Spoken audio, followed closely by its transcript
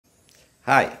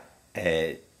Hi,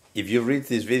 if you read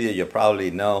this video, you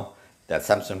probably know that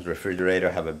Samsung's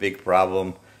refrigerator have a big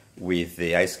problem with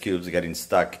the ice cubes getting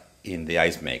stuck in the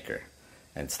ice maker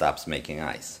and stops making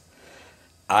ice.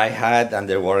 I had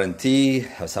under warranty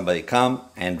have somebody come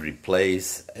and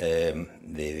replace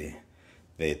the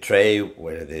tray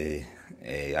where the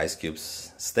ice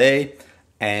cubes stay,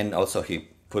 and also he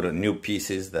put on new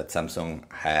pieces that Samsung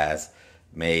has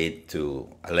made to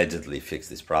allegedly fix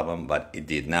this problem, but it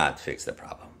did not fix the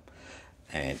problem.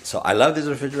 And so I love this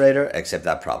refrigerator except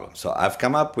that problem. So I've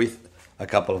come up with a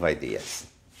couple of ideas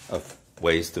of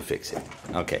ways to fix it.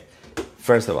 Okay,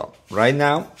 first of all, right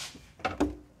now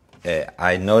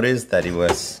I noticed that it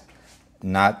was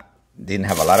didn't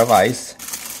have a lot of ice.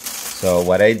 So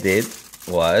what I did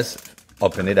was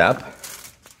open it up,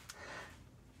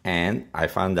 and I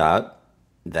found out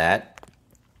that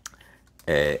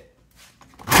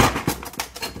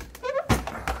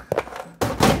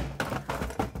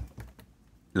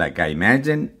like I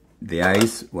imagined, the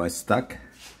ice was stuck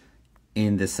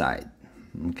in the side.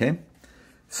 Okay,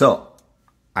 so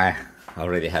I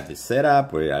already have this set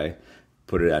up where I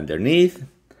put it underneath,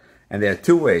 and there are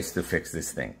two ways to fix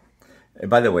this thing.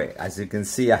 By the way, as you can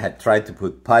see, I had tried to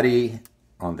put putty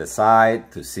on the side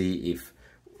to see if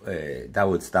that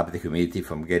would stop the humidity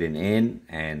from getting in,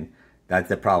 and that's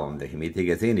the problem. The humidity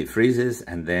gets in, it freezes,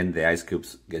 and then the ice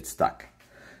cubes get stuck.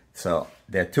 So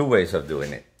there are two ways of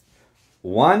doing it.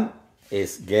 One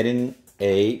is getting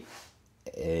a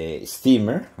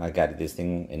steamer. I got this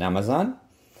thing in Amazon,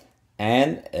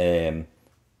 and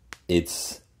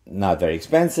it's not very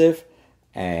expensive,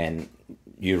 and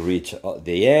you reach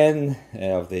the end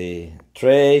of the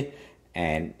tray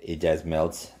and it just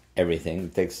melts everything.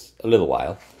 It takes a little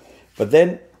while, but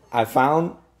then I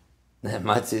found a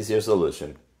much easier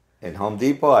solution. In Home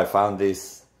Depot I found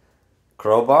this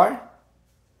crowbar,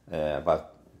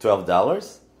 about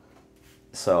 $12.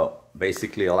 So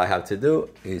basically all I have to do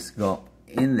is go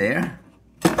in there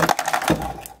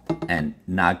and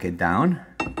knock it down,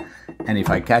 and if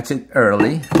I catch it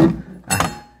early,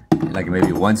 like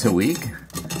maybe once a week,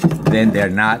 then they're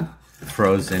not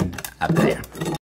frozen up there.